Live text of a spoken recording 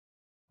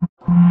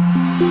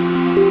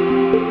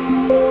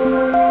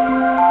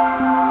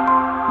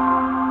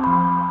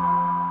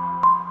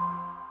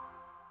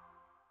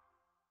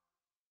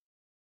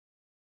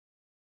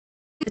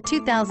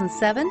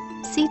2007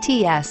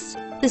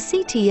 CTS. The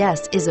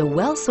CTS is a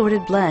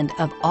well-sorted blend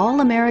of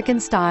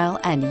all-American style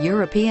and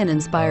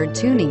European-inspired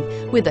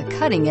tuning with a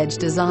cutting-edge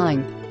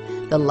design.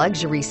 The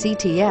luxury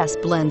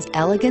CTS blends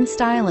elegant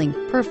styling,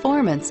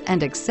 performance,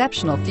 and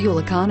exceptional fuel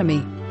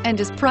economy, and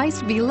is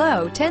priced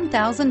below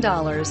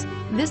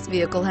 $10,000. This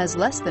vehicle has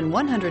less than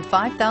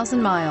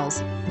 105,000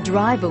 miles.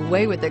 Drive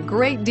away with a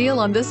great deal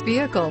on this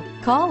vehicle.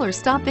 Call or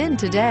stop in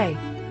today.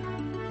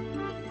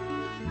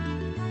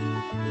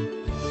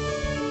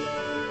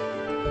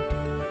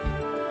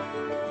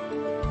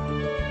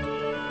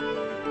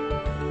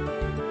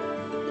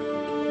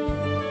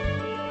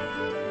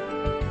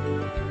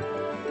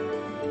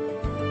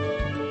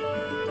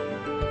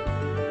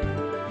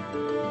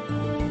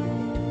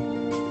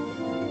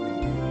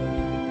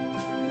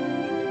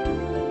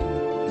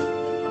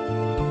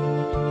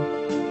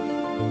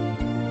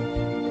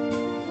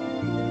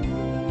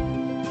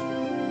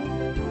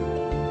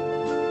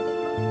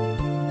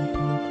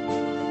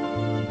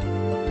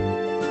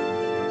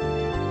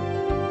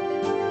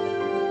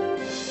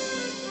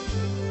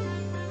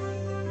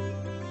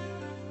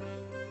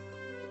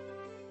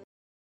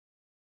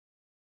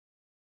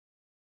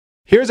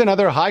 Here's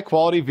another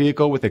high-quality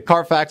vehicle with a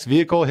Carfax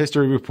Vehicle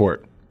History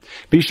Report.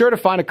 Be sure to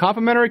find a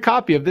complimentary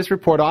copy of this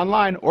report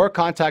online or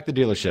contact the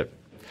dealership.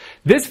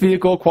 This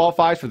vehicle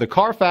qualifies for the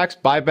Carfax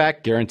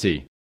Buyback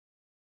Guarantee.